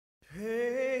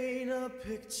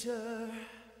picture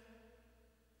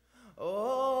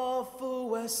off a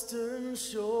western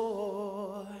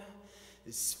shore.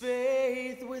 There's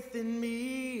faith within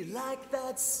me like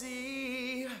that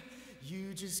sea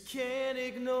you just can't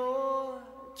ignore,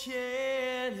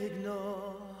 can't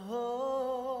ignore.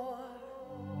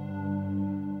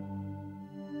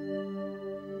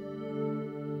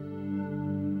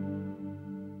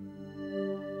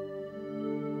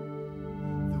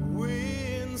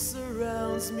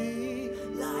 Surrounds me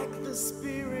like the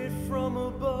spirit from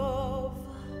above.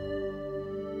 It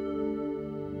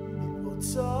will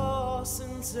toss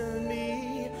and turn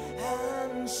me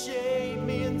and shape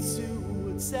me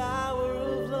into a tower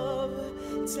of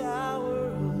love, tower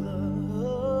of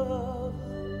love.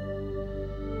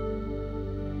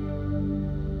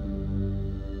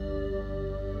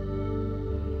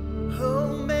 Oh,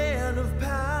 man of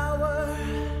power,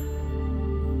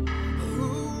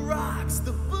 who rocks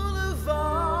the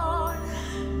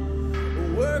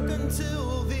work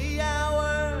until the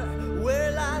hour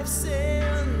where life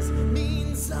sends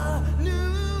means a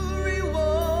new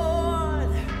reward.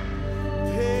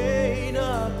 Paint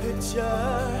a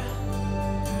picture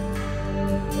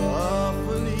of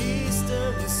an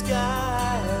eastern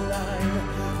skyline,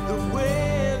 the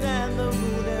wind and the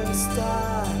moon and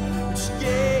star which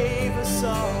gave us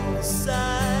all a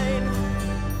sign.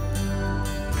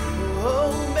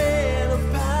 Oh, man of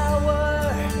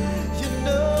power, you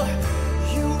know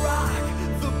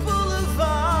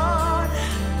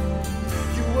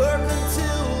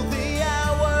until the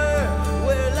hour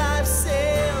where life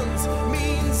sends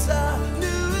means a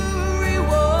new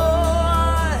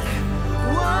reward.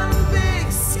 One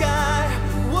big sky,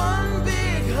 one big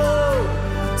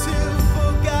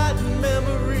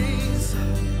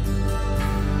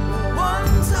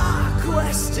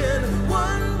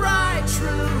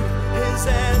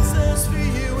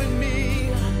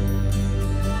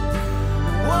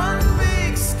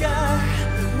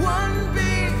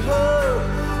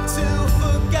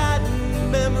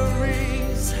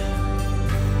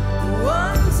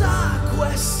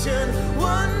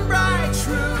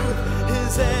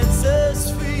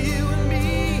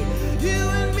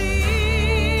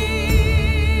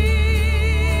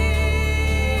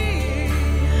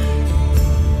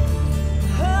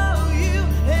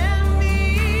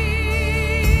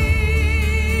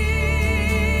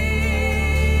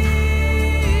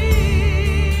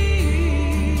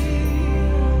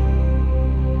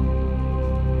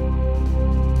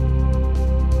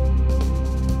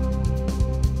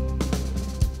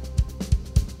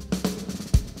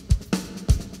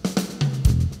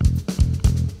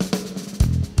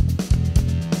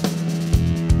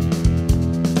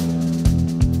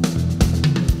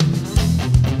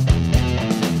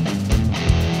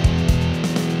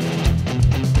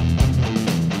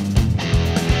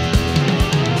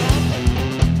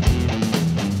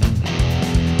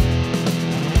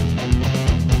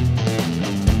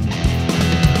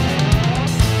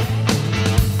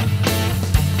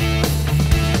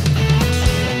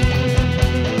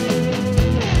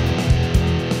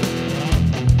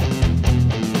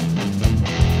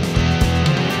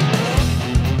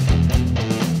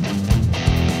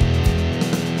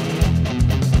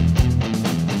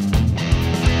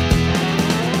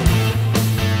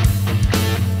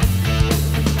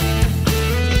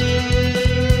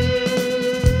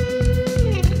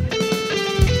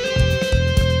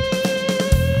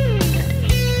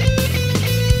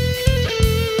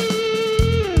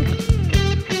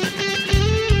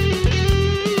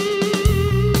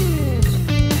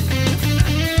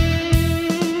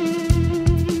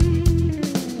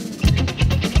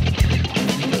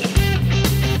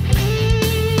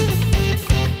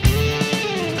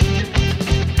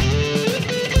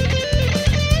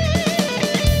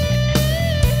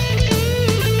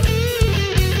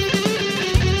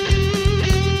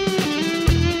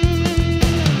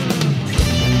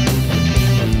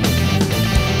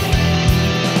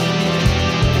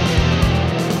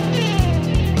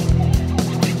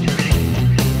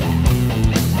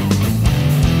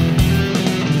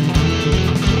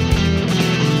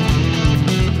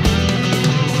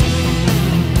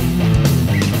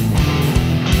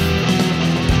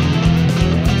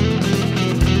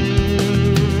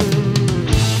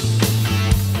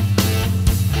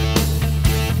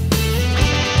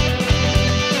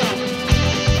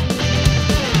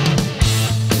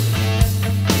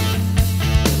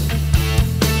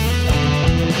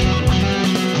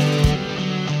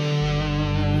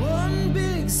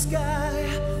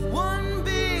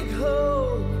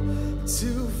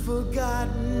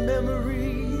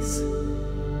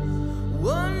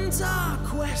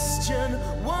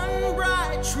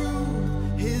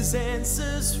makes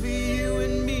answers for you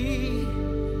and me.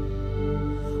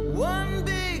 One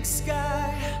big sky